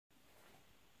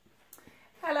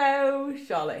Hello,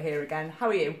 Charlotte here again. How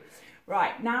are you?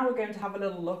 Right, now we're going to have a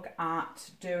little look at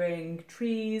doing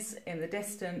trees in the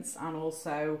distance and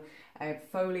also a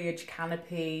foliage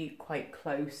canopy quite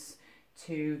close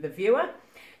to the viewer.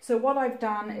 So what I've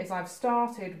done is I've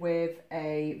started with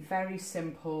a very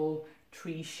simple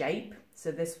tree shape.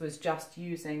 So this was just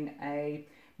using a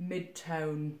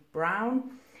mid-tone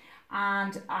brown.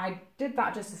 And I did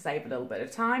that just to save a little bit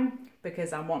of time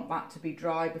because I want that to be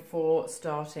dry before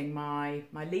starting my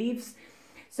leaves.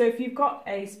 So if you've got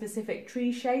a specific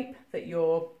tree shape that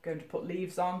you're going to put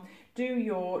leaves on, do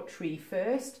your tree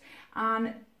first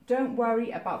and don't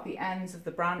worry about the ends of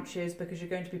the branches because you're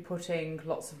going to be putting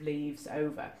lots of leaves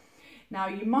over. Now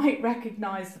you might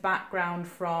recognise the background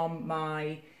from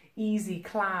my Easy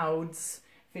Clouds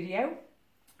video.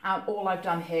 All I've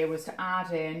done here was to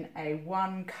add in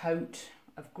one coat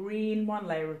of green, one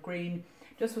layer of green,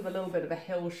 just with a little bit of a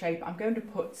hill shape. I'm going to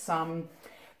put some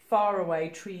far away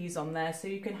trees on there so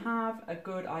you can have a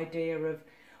good idea of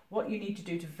what you need to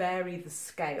do to vary the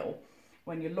scale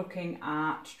when you're looking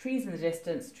at trees in the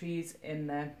distance, trees in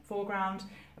the foreground.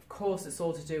 Of course, it's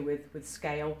all to do with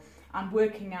scale and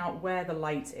working out where the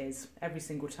light is every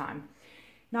single time.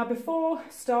 Now before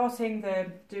starting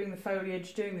doing the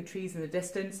foliage, doing the trees in the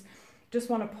distance, just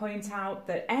want to point out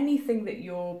that anything that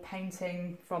you're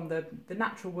painting from the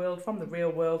natural world, from the real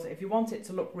world, if you want it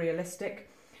to look realistic,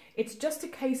 it's just a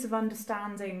case of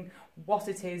understanding what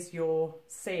it is you're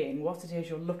seeing, what it is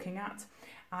you're looking at.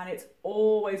 And it's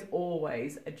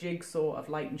always a jigsaw of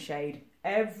light and shade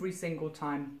every single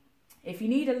time. If you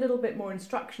need a little bit more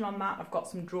instruction on that, I've got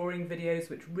some drawing videos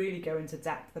which really go into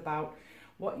depth about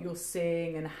what you're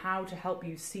seeing and how to help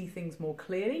you see things more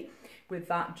clearly with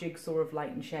that jigsaw of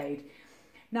light and shade.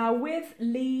 Now with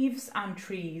leaves and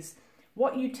trees,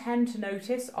 what you tend to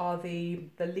notice are the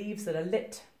leaves that are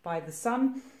lit by the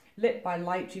sun, lit by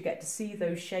light. You get to see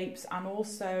those shapes and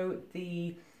also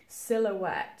the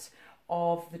silhouette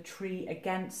of the tree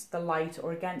against the light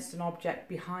or against an object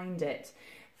behind it.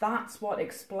 That's what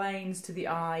explains to the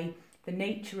eye the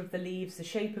nature of the leaves, the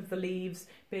shape of the leaves,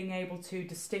 being able to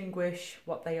distinguish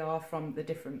what they are from the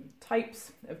different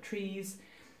types of trees.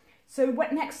 So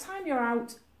next time you're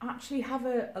out, actually have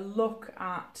a look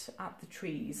at the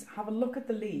trees, have a look at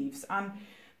the leaves, and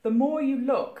the more you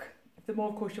look, the more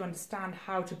of course you understand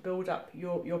how to build up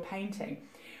your painting.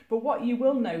 But what you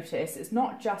will notice is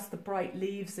not just the bright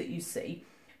leaves that you see,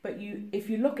 but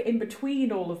if you look in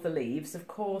between all of the leaves, of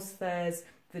course there's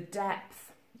the depth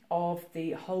of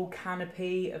the whole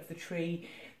canopy of the tree.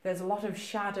 There's a lot of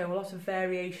shadow, a lot of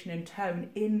variation in tone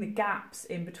in the gaps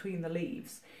in between the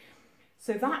leaves.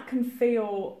 So that can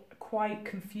feel quite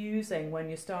confusing when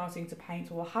you're starting to paint.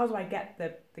 Well, how do I get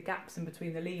the gaps in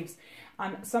between the leaves?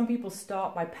 And some people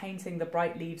start by painting the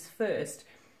bright leaves first,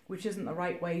 which isn't the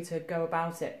right way to go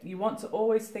about it. You want to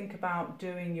always think about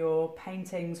doing your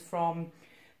paintings from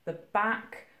the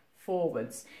back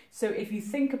forwards. So if you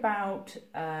think about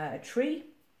a tree,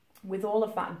 with all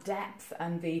of that depth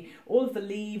and all of the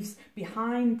leaves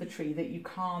behind the tree that you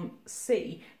can't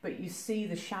see, but you see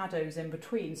the shadows in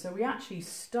between. So we actually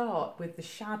start with the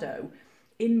shadow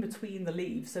in between the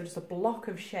leaves, so just a block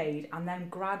of shade, and then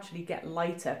gradually get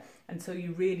lighter until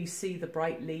you really see the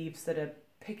bright leaves that are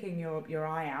picking your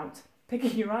eye out.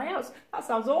 Picking your eye out? That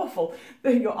sounds awful.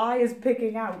 Your eye is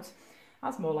picking out.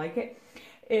 That's more like it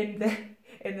in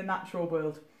the natural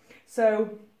world.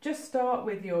 So just start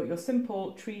with your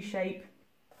simple tree shape.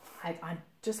 I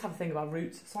just have a thing about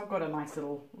roots. So I've got a nice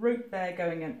little root there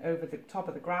going in over the top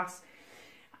of the grass.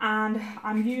 And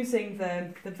I'm using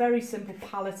the very simple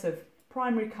palette of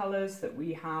primary colours that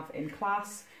we have in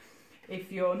class.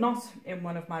 If you're not in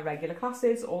one of my regular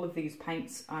classes, all of these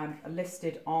paints are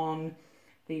listed on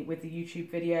with the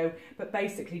YouTube video. But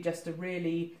basically just a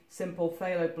really simple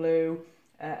phthalo blue,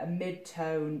 a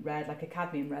mid-tone red, like a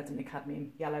cadmium red and a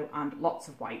cadmium yellow, and lots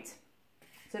of white.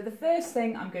 So the first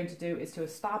thing I'm going to do is to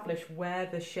establish where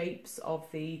the shapes of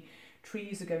the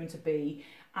trees are going to be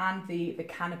and the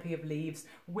canopy of leaves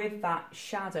with that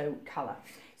shadow colour.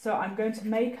 So I'm going to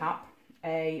make up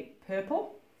a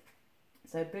purple,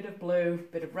 so a bit of blue,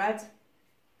 bit of red. I'm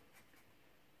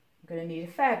going to need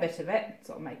a fair bit of it,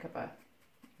 so I'll make up a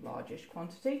largish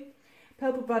quantity.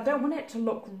 Purple, but I don't want it to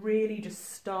look really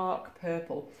just stark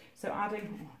purple. So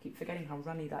adding, I keep forgetting how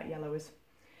runny that yellow is.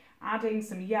 Adding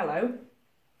some yellow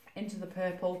into the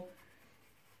purple.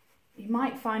 You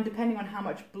might find, depending on how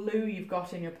much blue you've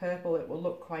got in your purple, it will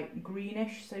look quite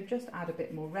greenish. So just add a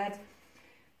bit more red.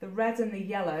 The red and the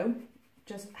yellow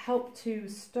just help to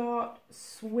start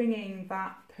swinging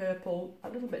that purple a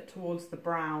little bit towards the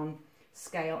brown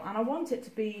scale. And I want it to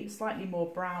be slightly more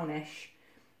brownish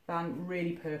than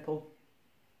really purple.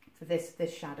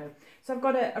 this shadow. So I've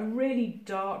got a really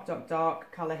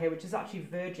dark colour here, which is actually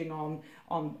verging on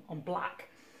black,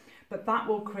 but that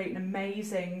will create an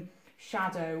amazing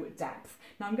shadow depth.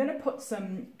 Now I'm going to put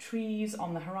some trees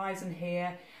on the horizon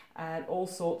here, all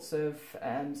sorts of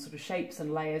sort of shapes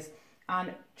and layers,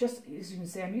 and just as you can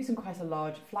see I'm using quite a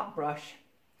large flat brush.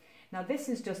 Now this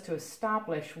is just to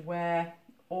establish where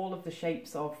all of the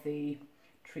shapes of the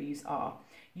trees are.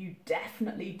 You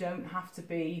definitely don't have to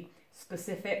be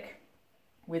specific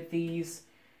with these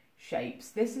shapes.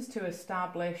 This is to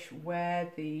establish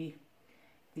where the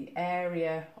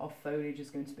area of foliage is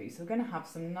going to be. So we're going to have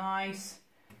some nice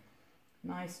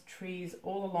trees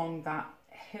all along that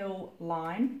hill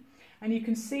line, and you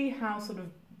can see how sort of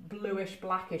bluish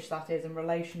blackish that is in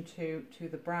relation to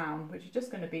the brown, which is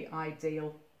just going to be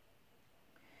ideal.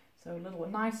 So a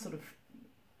nice sort of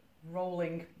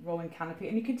rolling canopy,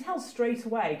 and you can tell straight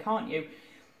away, can't you,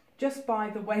 just by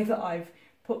the way that I've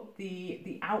put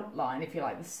the outline, if you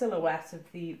like, the silhouette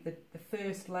of the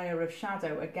first layer of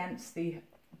shadow against the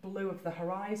blue of the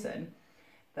horizon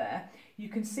there. You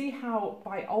can see how,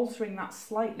 by altering that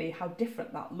slightly, how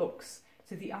different that looks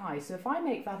to the eye. So if I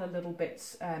make that a little bit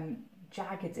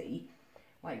jaggedy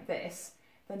like this,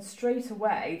 then straight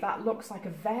away that looks like a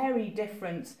very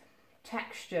different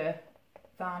texture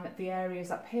than the areas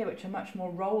up here, which are much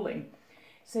more rolling.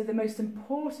 So the most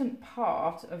important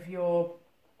part of your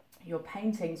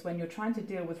paintings, when you're trying to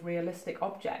deal with realistic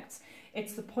objects,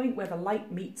 it's the point where the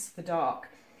light meets the dark.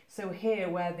 So here,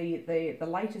 where the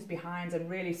light is behind and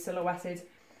really silhouetted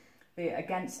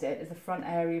against it is the front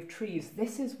area of trees.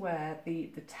 This is where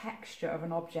the texture of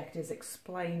an object is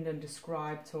explained and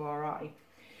described to our eye.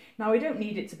 Now we don't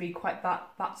need it to be quite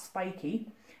that spiky.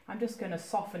 I'm just going to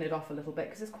soften it off a little bit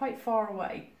because it's quite far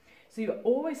away. So you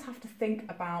always have to think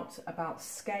about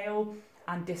scale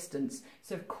and distance.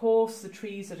 So of course the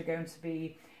trees that are going to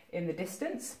be in the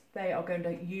distance, they are going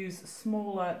to use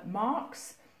smaller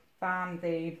marks than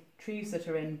the trees that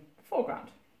are in the foreground.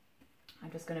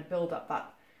 I'm just going to build up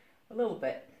that a little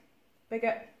bit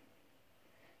bigger,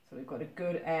 so we've got a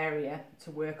good area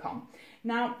to work on.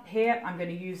 Now here I'm going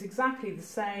to use exactly the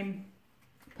same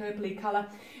purpley colour.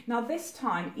 Now this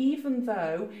time, even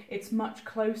though it's much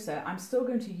closer, I'm still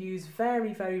going to use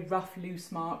very rough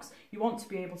loose marks. You want to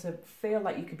be able to feel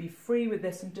like you could be free with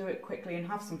this and do it quickly and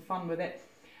have some fun with it.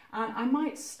 And I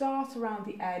might start around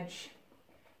the edge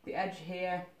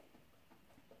here,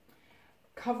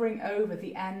 covering over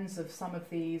the ends of some of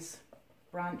these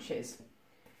branches.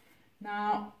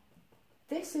 Now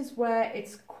this is where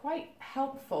it's quite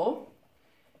helpful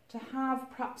to have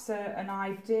perhaps an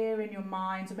idea in your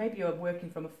mind, or maybe you're working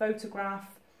from a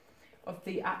photograph, of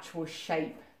the actual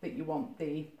shape that you want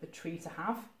the tree to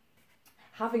have.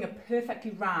 Having a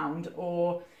perfectly round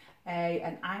or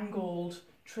an angled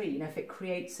tree, you know, if it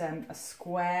creates a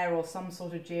square or some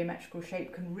sort of geometrical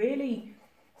shape, can really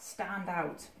stand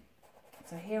out.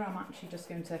 So here I'm actually just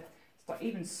going to start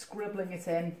even scribbling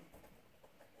in.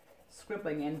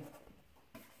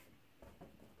 You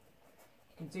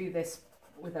can do this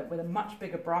with a much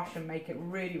bigger brush and make it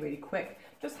really quick,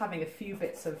 just having a few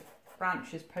bits of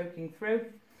branches poking through.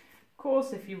 Of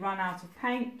course, if you run out of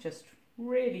paint, just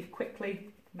really quickly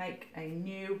make a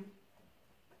new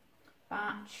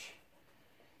batch.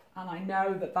 And I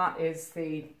know that is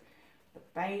the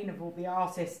bane of all the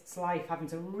artist's life, having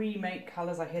to remake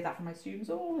colours. I hear that from my students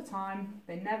all the time.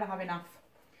 They never have enough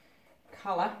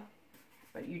colour,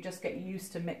 but you just get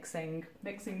used to mixing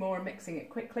more and mixing it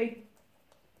quickly.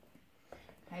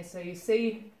 Okay, so you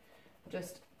see,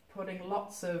 just putting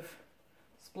lots of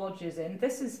splodges in.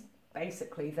 This is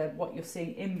basically what you're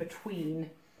seeing in between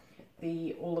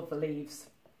all of the leaves,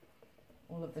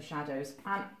 all of the shadows.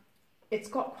 And it's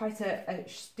got quite a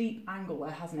steep angle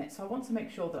there, hasn't it? So I want to make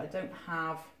sure that I don't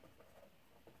have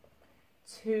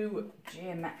too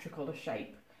geometrical a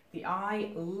shape. The eye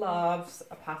loves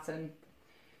a pattern,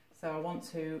 so I want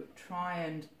to try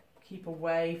and keep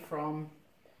away from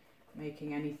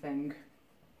making anything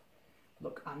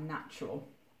look unnatural.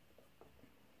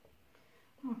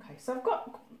 Okay, so I've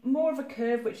got more of a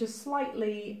curve which is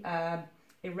slightly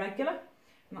irregular,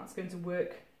 and that's going to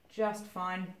work just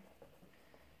fine.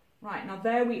 Right, now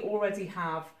there we already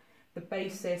have the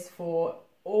basis for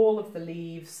all of the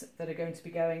leaves that are going to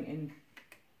be going in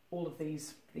all of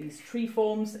these tree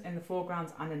forms in the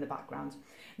foreground and in the background.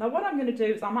 Now what I'm going to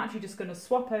do is I'm actually just going to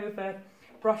swap over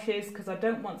brushes because I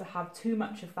don't want to have too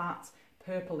much of that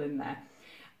purple in there.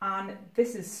 And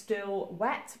this is still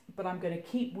wet, but I'm going to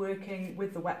keep working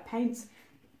with the wet paint.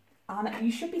 And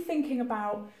you should be thinking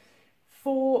about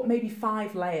 4, maybe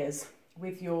 5 layers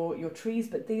with your trees,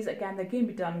 but these, again, they're going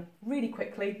to be done really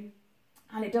quickly.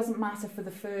 And it doesn't matter for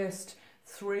the first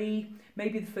 3,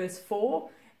 maybe the first 4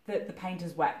 that the paint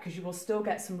is wet, because you will still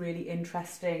get some really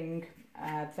interesting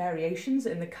variations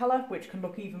in the colour, which can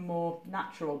look even more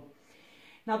natural.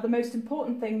 Now, the most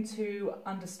important thing to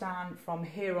understand from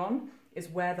here on is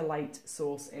where the light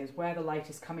source is, where the light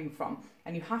is coming from.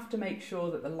 And you have to make sure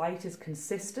that the light is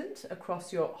consistent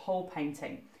across your whole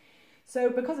painting. So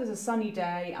because it's a sunny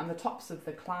day and the tops of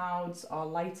the clouds are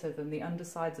lighter than the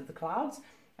undersides of the clouds,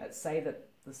 let's say that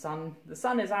the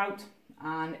sun is out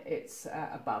and it's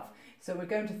above. So we're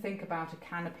going to think about a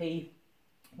canopy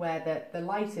where the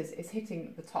light is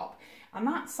hitting the top. And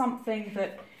that's something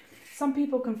that some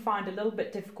people can find a little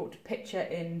bit difficult to picture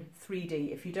in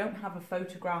 3D if you don't have a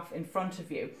photograph in front of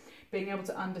you. Being able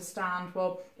to understand,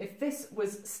 well, if this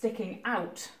was sticking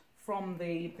out from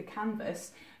the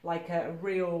canvas like a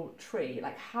real tree,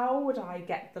 like how would I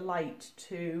get the light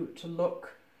to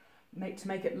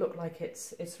make it look like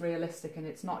it's realistic and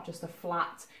it's not just a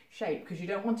flat shape, because you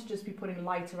don't want to just be putting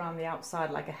light around the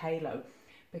outside like a halo,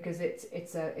 because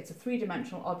it's a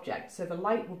three-dimensional object, so the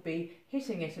light will be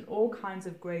hitting it in all kinds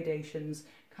of gradations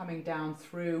coming down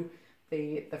through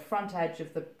the front edge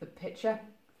of the picture,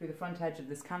 through the front edge of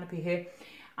this canopy here.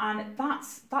 And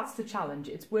that's the challenge.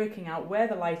 It's working out where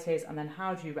the light is and then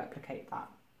how do you replicate that.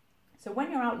 So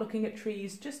when you're out looking at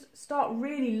trees, just start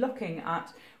really looking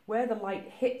at where the light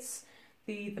hits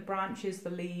the branches, the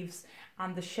leaves,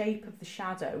 and the shape of the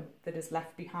shadow that is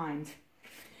left behind.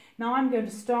 Now I'm going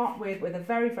to start with a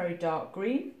very, very dark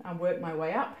green and work my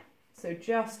way up. So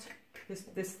just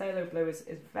this phthalo blue is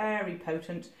very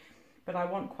potent, but I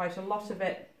want quite a lot of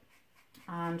it,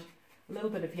 and a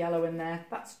little bit of yellow in there.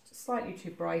 That's slightly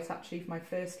too bright actually for my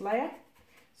first layer.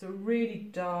 So really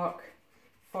dark,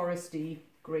 foresty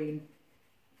green.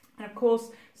 And of course,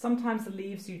 sometimes the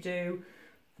leaves you do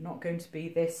are not going to be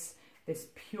this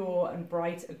pure and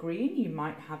bright a green. You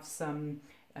might have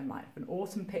an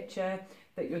autumn picture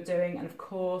that you're doing, and of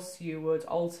course you would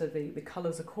alter the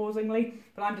colours accordingly,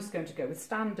 but I'm just going to go with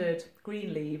standard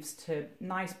green leaves to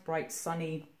nice bright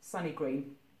sunny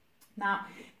green. Now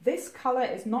this colour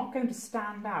is not going to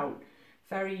stand out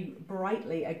very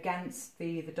brightly against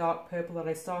the dark purple that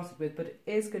I started with, but it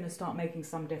is going to start making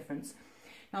some difference.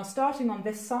 Now starting on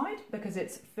this side, because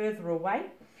it's further away,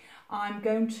 I'm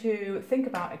going to think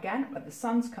about again where the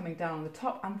sun's coming down on the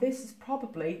top, and this is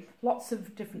probably lots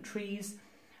of different trees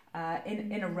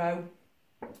in a row.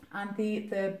 And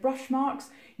the brush marks,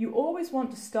 you always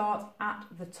want to start at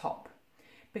the top,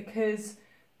 because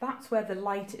that's where the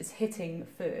light is hitting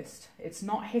first. It's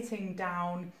not hitting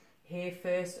down here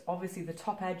first. Obviously the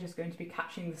top edge is going to be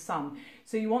catching the sun.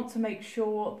 So you want to make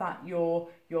sure that your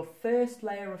first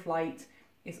layer of light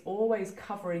is always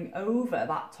covering over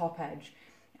that top edge.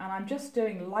 And I'm just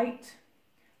doing light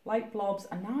blobs,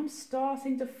 and now I'm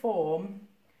starting to form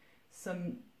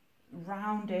some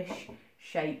roundish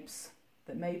shapes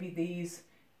that maybe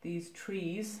these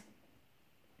trees,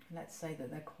 let's say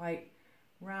that they're quite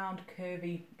round,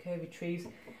 curvy trees,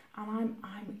 and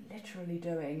I'm literally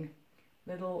doing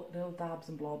little dabs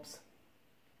and blobs.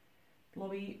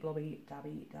 Blobby,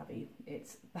 dabby, dabby.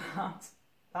 It's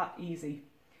that easy.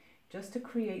 Just to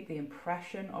create the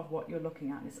impression of what you're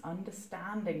looking at, is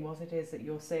understanding what it is that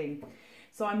you're seeing.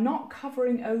 So I'm not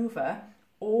covering over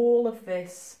all of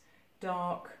this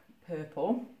dark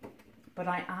purple, but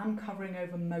I am covering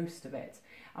over most of it.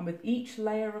 And with each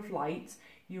layer of light,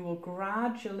 you will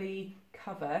gradually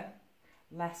cover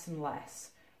less and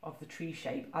less of the tree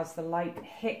shape as the light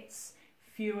hits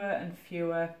fewer and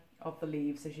fewer of the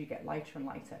leaves as you get lighter and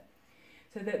lighter.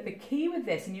 So the key with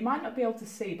this, and you might not be able to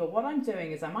see, but what I'm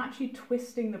doing is I'm actually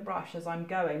twisting the brush as I'm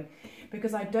going,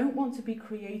 because I don't want to be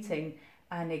creating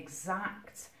an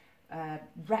exact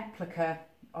replica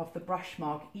of the brush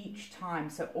mark each time.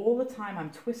 So all the time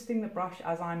I'm twisting the brush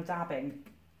as I'm dabbing.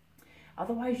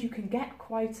 Otherwise you can get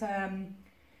quite a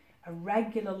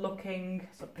regular looking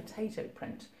sort of potato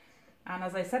print. And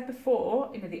as I said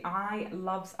before, you know, the eye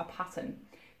loves a pattern.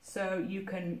 So you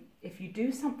can, if you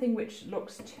do something which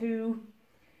looks too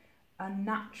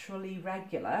unnaturally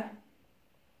regular,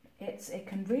 it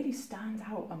can really stand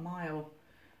out a mile,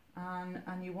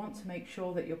 and you want to make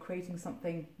sure that you're creating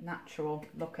something natural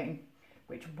looking,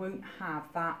 which won't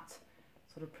have that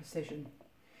sort of precision.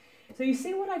 So you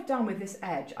see what I've done with this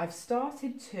edge? I've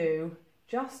started to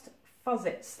just fuzz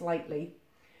it slightly,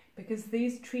 because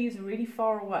these trees are really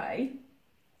far away,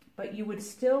 but you would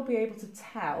still be able to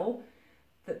tell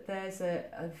that there's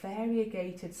a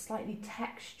variegated, slightly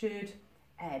textured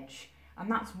edge. And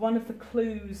that's one of the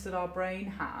clues that our brain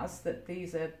has, that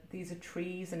these are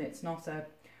trees and it's not a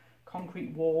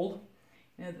concrete wall.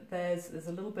 You know, that there's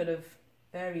a little bit of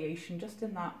variation just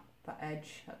in that that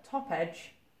edge, that top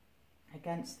edge,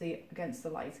 against the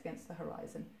light, against the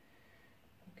horizon.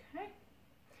 Okay,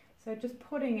 so just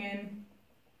putting in.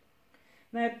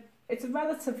 Now it's a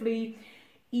relatively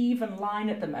even line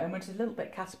at the moment, a little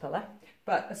bit caterpillar,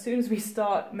 but as soon as we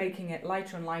start making it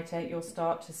lighter and lighter, you'll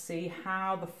start to see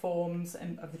how the forms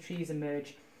of the trees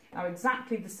emerge. Now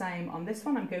exactly the same on this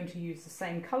one, I'm going to use the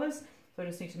same colours, so I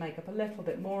just need to make up a little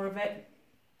bit more of it.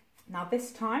 Now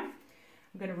this time,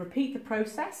 I'm going to repeat the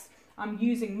process. I'm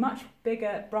using much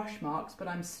bigger brush marks, but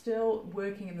I'm still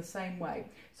working in the same way.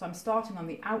 So I'm starting on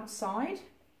the outside,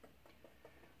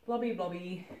 blobby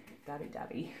blobby, dabby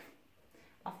dabby.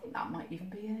 I think that might even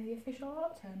be the official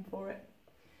art term for it.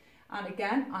 And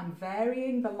again, I'm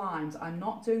varying the lines. I'm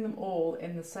not doing them all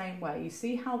in the same way. You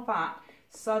see how that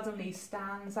suddenly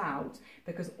stands out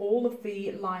because all of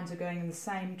the lines are going in the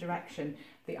same direction.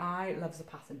 The eye loves a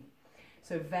pattern.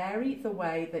 So vary the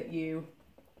way that you,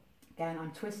 again,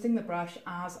 I'm twisting the brush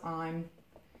as I'm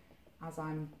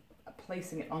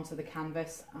placing it onto the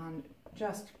canvas and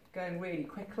just going really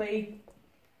quickly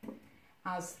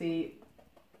as the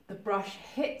brush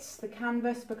hits the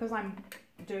canvas. Because I'm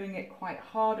doing it quite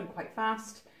hard and quite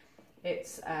fast,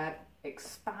 it's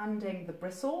expanding the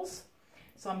bristles,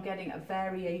 so I'm getting a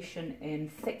variation in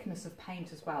thickness of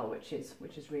paint as well, which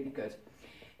is really good.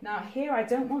 Now here I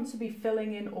don't want to be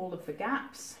filling in all of the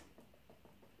gaps,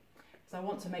 so I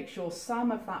want to make sure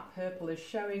some of that purple is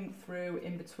showing through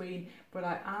in between, but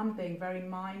I am being very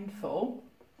mindful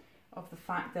of the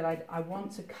fact that I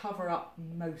want to cover up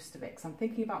most of it, because I'm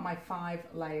thinking about my 5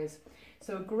 layers.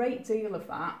 So a great deal of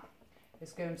that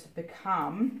is going to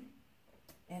become,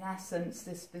 in essence,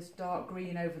 this dark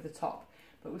green over the top.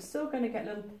 But we're still going to get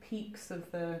little peaks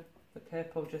of the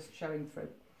purple just showing through.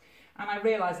 And I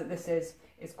realise that this is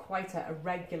quite a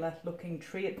regular looking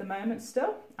tree at the moment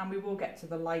still, and we will get to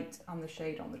the light and the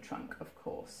shade on the trunk, of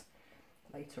course,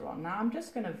 later on. Now I'm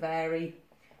just going to vary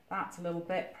that a little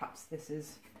bit. Perhaps this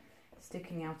is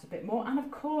sticking out a bit more, and of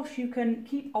course you can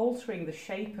keep altering the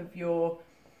shape of your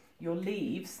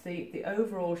leaves, the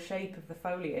overall shape of the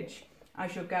foliage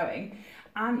as you're going,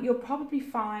 and you'll probably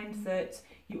find that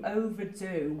you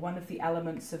overdo one of the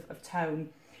elements of tone.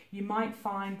 You might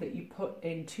find that you put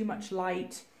in too much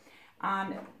light,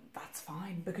 and that's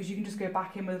fine because you can just go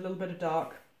back in with a little bit of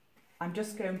dark. I've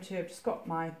just got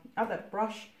my other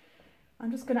brush, I'm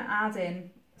just going to add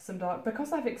in some dark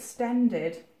because I've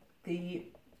extended the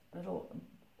little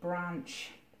branch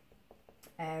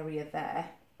area there,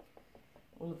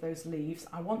 all of those leaves.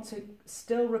 I want to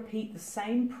still repeat the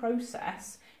same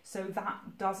process so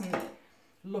that doesn't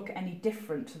look any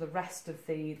different to the rest of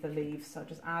the leaves. So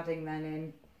just adding then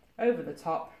in over the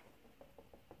top.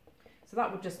 So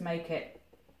that would just make it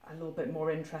a little bit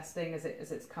more interesting as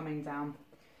it's coming down.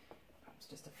 Perhaps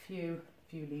just a few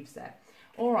leaves there.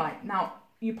 All right, now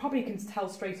you probably can tell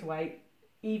straight away,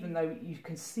 even though you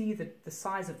can see the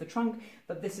size of the trunk,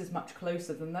 that this is much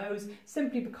closer than those,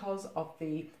 simply because of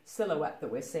the silhouette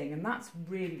that we're seeing, and that's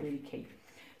really, really key.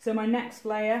 So my next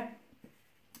layer,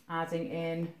 adding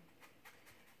in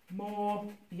more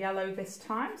yellow this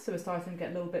time, so we're starting to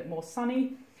get a little bit more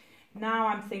sunny. Now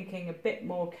I'm thinking a bit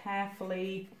more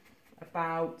carefully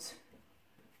about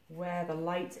where the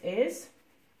light is.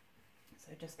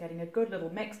 So just getting a good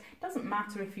little mix. Doesn't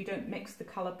matter if you don't mix the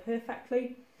colour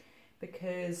perfectly,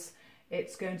 because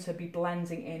it's going to be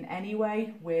blending in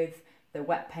anyway with the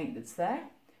wet paint that's there.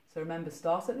 So remember,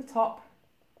 start at the top,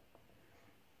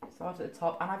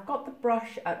 and I've got the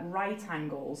brush at right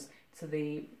angles to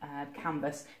the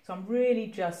canvas, so I'm really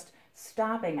just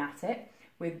stabbing at it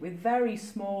with very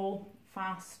small,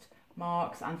 fast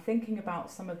marks and thinking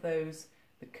about some of the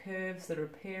curves that are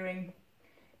appearing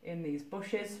in these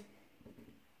bushes,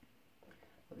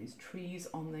 or these trees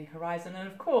on the horizon. And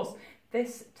of course,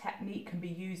 this technique can be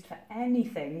used for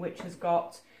anything which has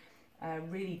got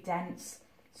really dense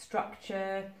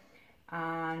structure,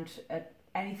 and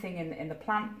anything in the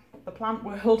plant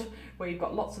world where you've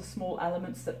got lots of small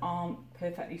elements that aren't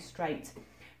perfectly straight.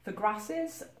 For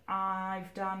grasses,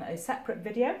 I've done a separate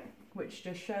video which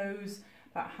just shows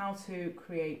about how to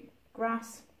create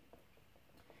grass,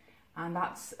 and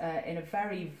that's in a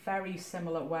very, very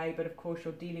similar way, but of course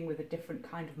you're dealing with a different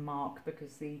kind of mark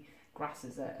because the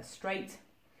grasses are straight,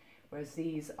 whereas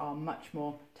these are much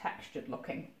more textured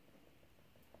looking.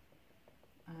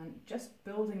 And just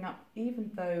building up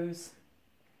even those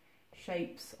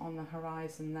shapes on the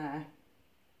horizon there,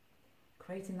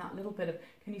 creating that little bit of,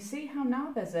 can you see how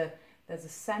now there's a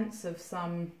sense of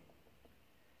some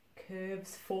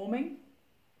curves forming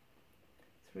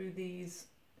through these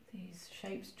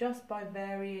shapes just by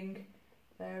varying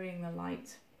the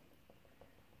light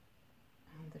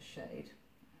and the shade.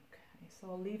 So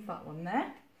I'll leave that one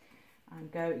there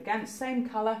and go again, same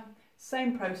colour,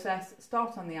 same process,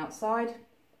 start on the outside,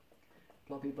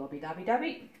 blobby, blobby, dabby,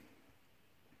 dabby.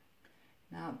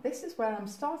 Now this is where I'm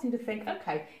starting to think,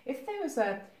 okay, if there was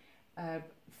a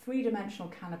three-dimensional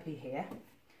canopy here,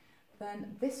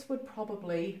 then this would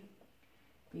probably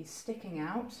be sticking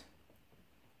out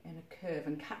in a curve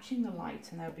and catching the light,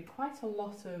 and there would be quite a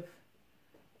lot of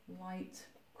light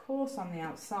course on the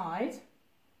outside.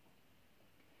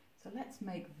 So let's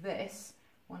make this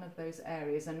one of those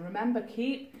areas, and remember,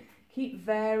 keep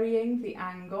varying the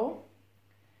angle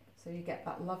so you get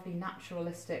that lovely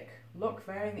naturalistic look,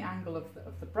 varying the angle of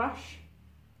the brush.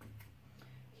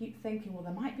 Keep thinking, well,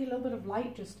 there might be a little bit of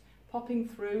light just popping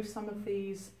through some of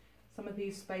these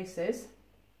spaces,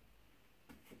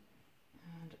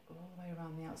 and all the way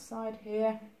around the outside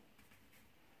here,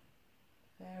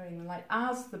 varying the light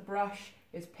as the brush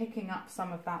is picking up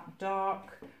some of that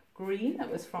dark green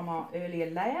that was from our earlier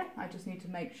layer. I just need to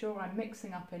make sure I'm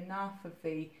mixing up enough of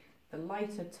the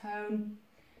lighter tone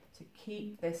to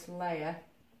keep this layer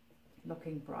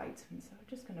looking bright. And so I'm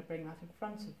just going to bring that in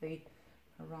front of the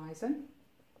horizon.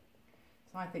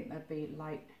 So I think there'd be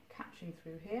light catching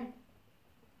through here.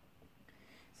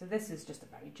 So this is just a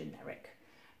very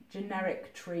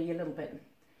generic tree, a little bit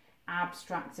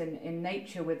abstract in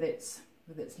nature with its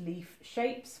leaf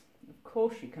shapes. Of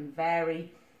course, you can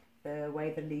vary the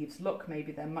way the leaves look.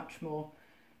 Maybe they're much more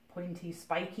pointy,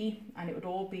 spiky, and it would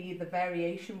all be, the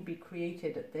variation would be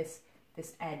created at this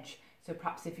edge. So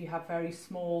perhaps if you have very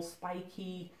small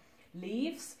spiky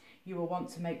leaves, you will want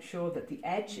to make sure that the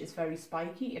edge is very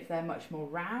spiky. If they're much more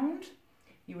round,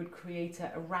 you would create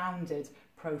a rounded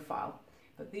profile.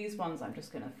 But these ones, I'm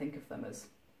just going to think of them as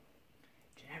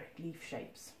generic leaf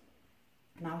shapes.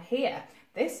 Now here,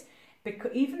 this,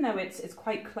 because even though it's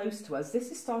quite close to us,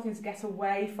 this is starting to get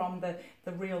away from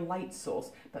the real light source.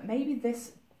 But maybe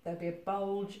there'll be a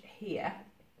bulge here.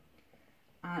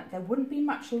 There wouldn't be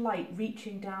much light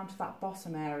reaching down to that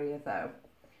bottom area though.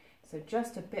 So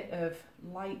just a bit of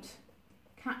light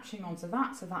catching onto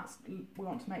that. So we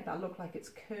want to make that look like it's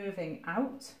curving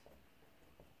out,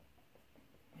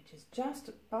 which is just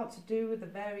about to do with the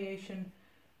variation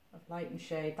of light and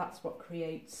shade. That's what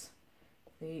creates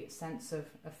the sense of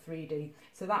 3D.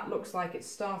 So that looks like it's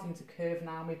starting to curve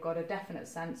now, and we've got a definite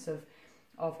sense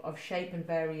of shape and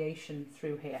variation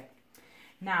through here.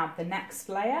 Now the next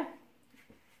layer,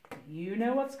 you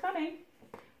know what's coming.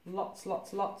 Lots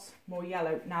more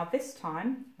yellow. Now this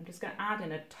time I'm just going to add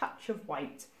in a touch of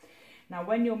white. Now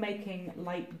when you're making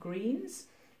light greens,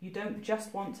 you don't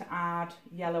just want to add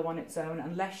yellow on its own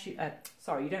unless you,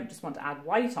 you don't just want to add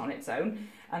white on its own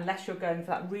unless you're going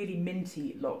for that really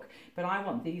minty look. But I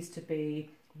want these to be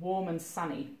warm and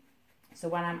sunny. So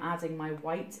when I'm adding my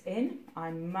white in, I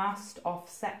must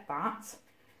offset that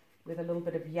with a little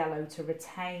bit of yellow to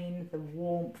retain the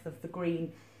warmth of the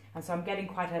green. And so I'm getting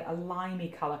quite a limey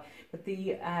colour, but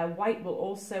the white will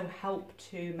also help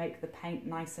to make the paint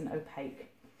nice and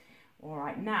opaque. All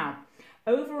right, now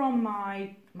over on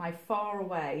my far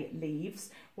away leaves,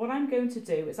 what I'm going to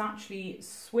do is actually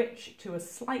switch to a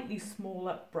slightly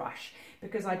smaller brush,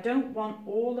 because I don't want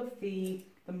all of the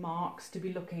marks to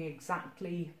be looking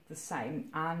exactly the same,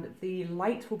 and the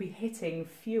light will be hitting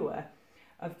fewer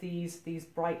of these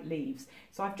bright leaves.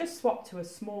 So I've just swapped to a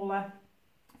smaller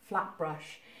flat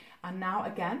brush. And now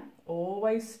again,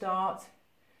 always start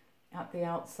at the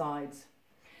outsides.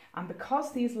 And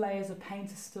because these layers of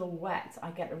paint are still wet,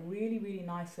 I get a really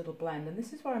nice little blend. And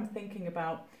this is where I'm thinking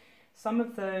about some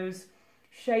of those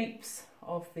shapes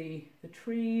of the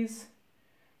trees,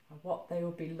 what they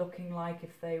would be looking like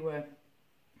if they were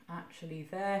actually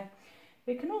there.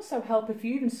 It can also help if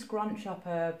you even scrunch up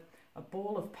a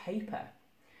ball of paper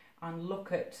and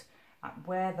look at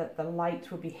where the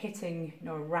light would be hitting, you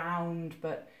know, a round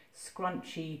but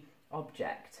scrunchy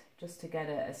object, just to get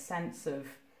a sense of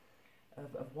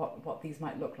what these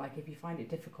might look like if you find it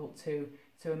difficult to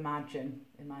imagine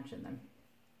them.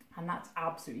 And that's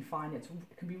absolutely fine. It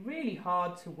can be really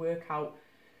hard to work out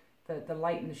the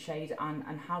light and the shade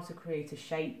and how to create a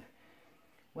shape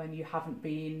when you haven't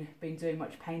been doing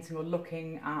much painting or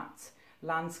looking at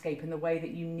landscape in the way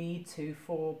that you need to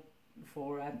for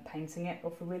painting it,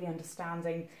 or for really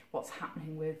understanding what's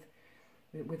happening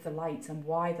with the light and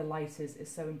why the light is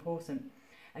so important.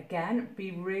 Again,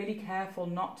 be really careful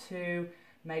not to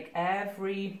make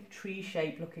every tree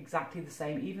shape look exactly the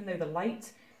same, even though the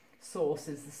light source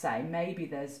is the same. Maybe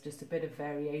there's just a bit of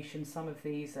variation. Some of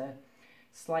these are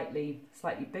slightly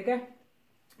bigger.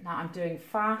 Now I'm doing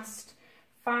fast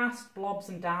blobs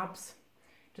and dabs,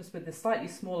 just with the slightly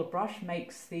smaller brush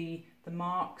makes the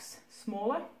marks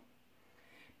smaller.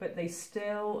 but they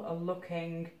still are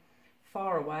looking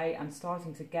far away and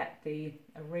starting to get a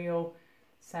real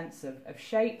sense of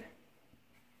shape.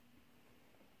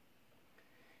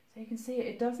 So you can see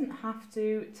it doesn't have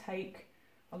to take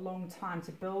a long time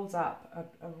to build up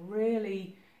a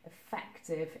really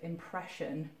effective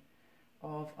impression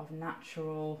of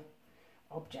natural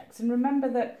objects. And remember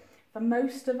that for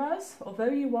most of us, although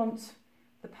you want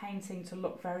the painting to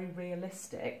look very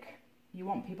realistic, you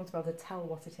want people to be able to tell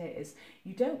what it is,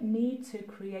 you don't need to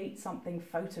create something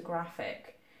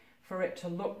photographic for it to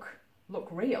look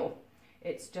real.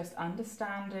 It's just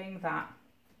understanding that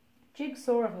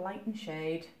jigsaw of light and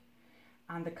shade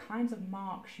and the kinds of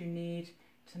marks you need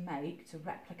to make to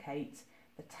replicate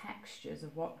the textures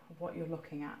of what you're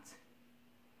looking at.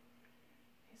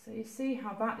 So you see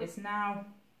how that is now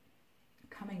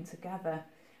coming together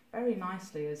very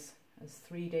nicely as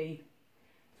 3D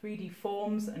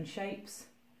forms and shapes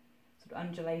sort of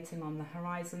undulating on the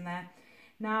horizon there.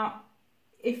 Now,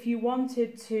 if you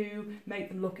wanted to make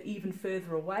them look even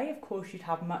further away, of course you'd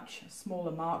have much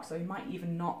smaller marks, or you might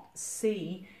even not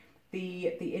see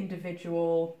the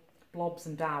individual blobs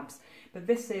and dabs. But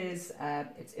this is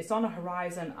it's on a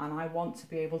horizon, and I want to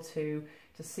be able to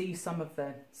see some of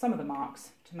the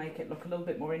marks to make it look a little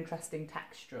bit more interesting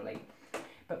texturally.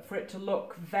 But for it to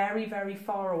look very, very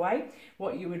far away,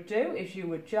 what you would do is you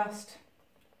would just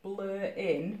blur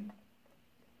in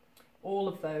all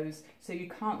of those so you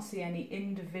can't see any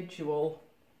individual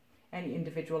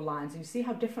lines. And you see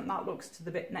how different that looks to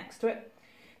the bit next to it?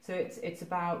 So it's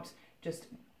about just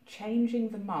changing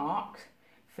the mark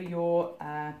for your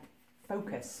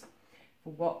focus,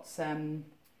 for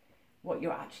what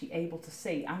you're actually able to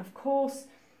see. And of course,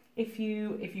 if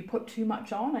you put too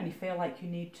much on and you feel like you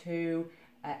need to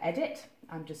edit,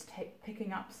 I'm just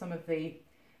picking up some of the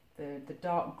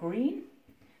dark green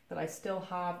that I still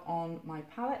have on my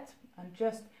palette and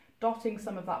just dotting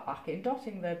some of that back in,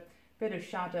 dotting the bit of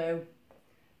shadow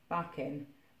back in,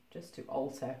 just to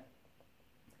alter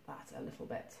that a little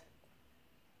bit.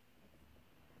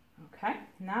 Okay,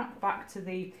 now back to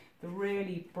the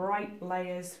really bright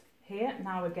layers here.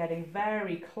 Now we're getting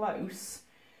very close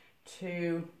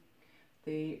to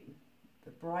the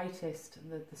brightest,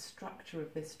 the structure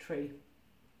of this tree.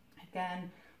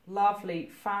 Again, lovely,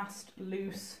 fast,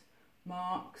 loose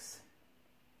marks.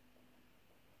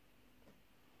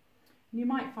 And you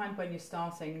might find when you're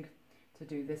starting to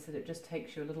do this that it just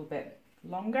takes you a little bit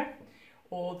longer,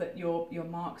 or that your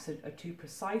marks are too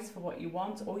precise for what you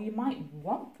want, or you might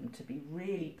want them to be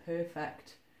really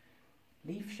perfect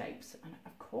leaf shapes. And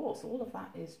of course, all of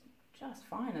that is just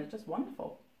fine, it's just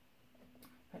wonderful.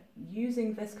 But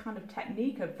using this kind of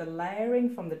technique of the layering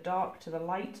from the dark to the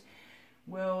light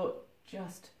will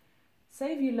just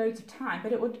save you loads of time,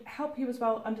 but it would help you as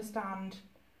well understand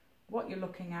what you're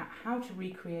looking at, how to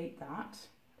recreate that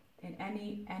in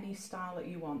any style that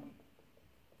you want.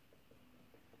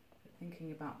 But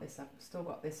thinking about this, I've still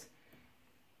got this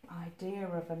idea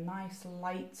of a nice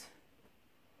light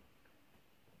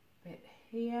bit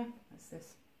here as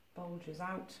this bulges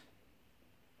out.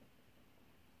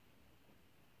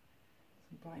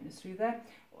 Brightness through there,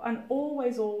 and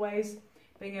always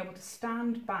being able to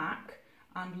stand back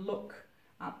and look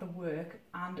at the work,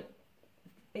 and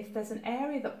if there's an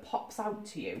area that pops out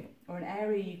to you or an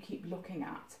area you keep looking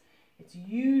at, it's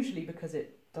usually because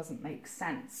it doesn't make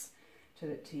sense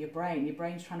to your brain. Your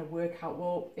brain's trying to work out,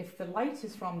 well, if the light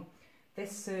is from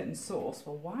this certain source,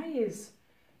 well, why is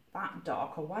that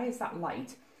dark or why is that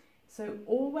light? So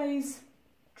always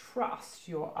trust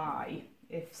your eye.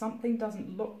 If something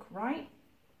doesn't look right,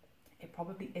 it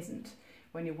probably isn't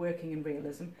when you're working in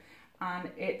realism, and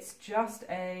it's just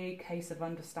a case of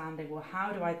understanding, well,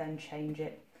 how do I then change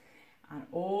it? And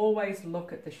always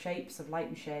look at the shapes of light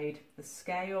and shade, the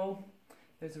scale,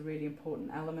 those are really important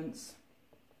elements.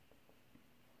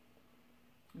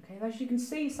 Okay, as you can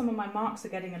see, some of my marks are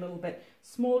getting a little bit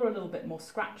smaller, a little bit more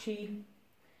scratchy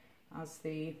as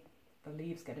the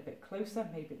leaves get a bit closer.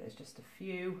 Maybe there's just a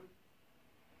few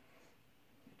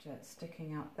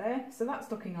sticking out there. So that's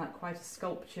looking like quite a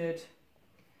sculptured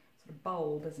sort of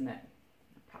bulb, isn't it?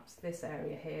 Perhaps this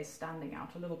area here is standing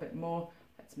out a little bit more.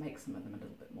 Let's make some of them a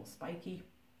little bit more spiky.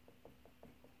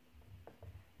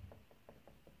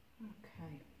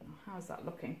 Okay, now how's that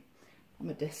looking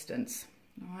from a distance?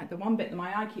 All right, the one bit that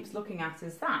my eye keeps looking at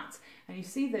is that, and you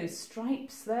see those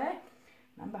stripes there?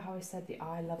 Remember how I said the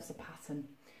eye loves a pattern?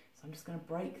 So I'm just going to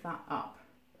break that up.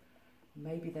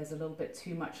 Maybe there's a little bit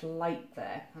too much light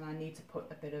there and I need to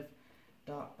put a bit of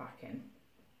dark back in.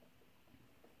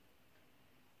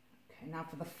 Okay, now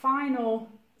for the final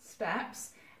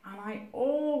steps, and I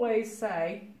always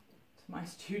say to my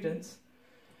students,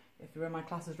 if you're in my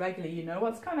classes regularly, you know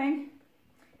what's coming.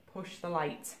 Push the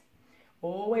light.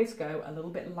 Always go a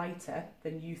little bit lighter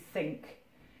than you think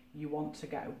you want to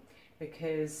go,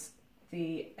 because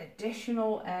the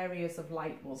additional areas of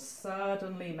light will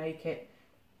certainly make it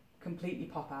completely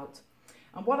pop out.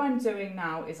 And what I'm doing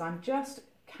now is I'm just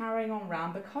carrying on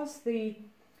round, because the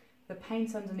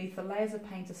paint underneath, the layers of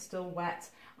paint are still wet.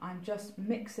 I'm just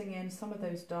mixing in some of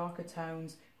those darker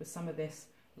tones with some of this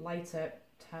lighter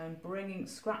tone,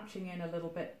 scratching in a little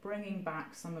bit, bringing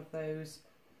back some of those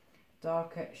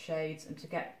darker shades, and to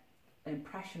get an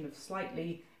impression of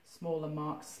slightly smaller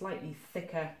marks, slightly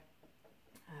thicker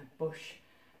bush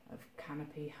of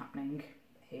canopy happening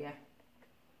here.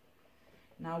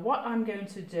 Now what I'm going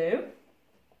to do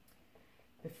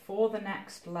before the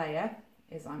next layer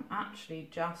is I'm actually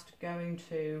just going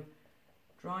to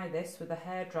dry this with a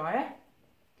hairdryer.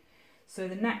 So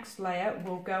the next layer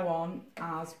will go on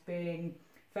as being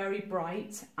very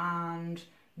bright and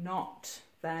not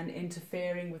then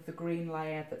interfering with the green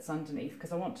layer that's underneath,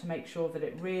 because I want to make sure that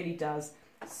it really does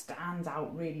stand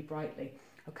out really brightly.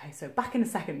 Okay, so back in a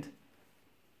second.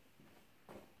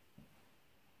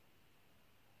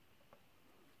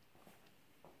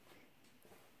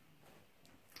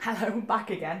 Hello,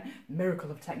 back again. Miracle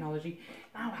of technology.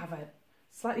 Now I have a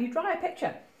slightly drier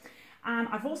picture. And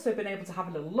I've also been able to have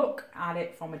a little look at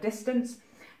it from a distance,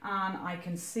 and I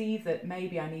can see that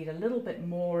maybe I need a little bit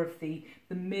more of the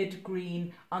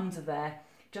mid-green under there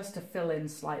just to fill in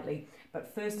slightly.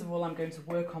 But first of all, I'm going to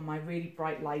work on my really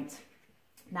bright light.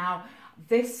 Now,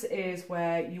 this is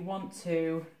where you want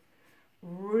to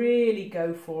really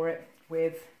go for it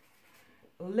with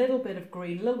a little bit of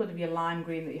green, a little bit of your lime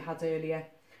green that you had earlier,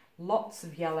 lots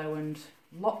of yellow and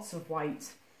lots of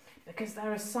white, because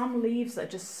there are some leaves that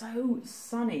are just so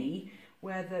sunny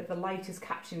where the light is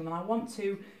catching them, and I want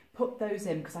to put those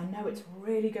in because I know it's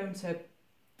really going to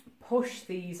push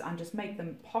these and just make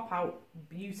them pop out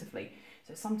beautifully.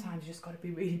 So sometimes you just got to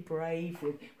be really brave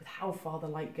with how far the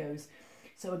light goes.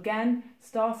 So again,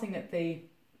 starting at the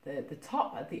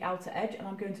top, at the outer edge, and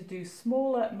I'm going to do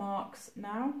smaller marks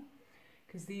now,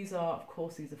 because these are, of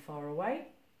course, these are far away,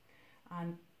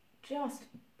 and just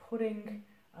putting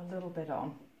a little bit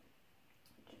on,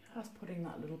 just putting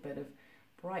that little bit of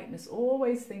brightness,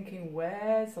 always thinking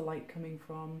where's the light coming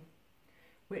from,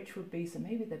 which would be, so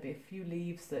maybe there'd be a few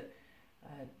leaves that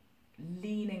are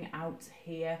leaning out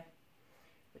here,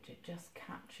 which are just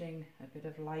catching a bit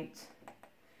of light.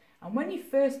 And when you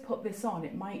first put this on,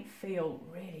 it might feel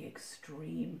really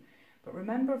extreme, but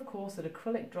remember, of course, that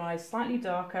acrylic dries slightly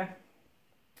darker,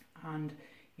 and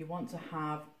you want to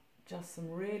have just some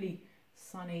really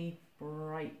sunny,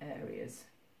 bright areas.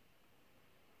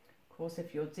 Of course,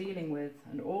 if you're dealing with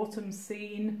an autumn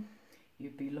scene,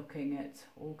 you'd be looking at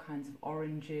all kinds of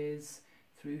oranges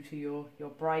through to your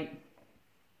bright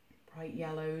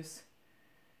yellows.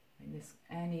 I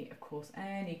mean, of course,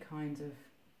 any kind of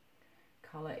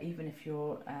colour, even if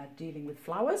you're dealing with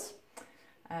flowers,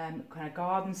 kind of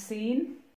garden scene,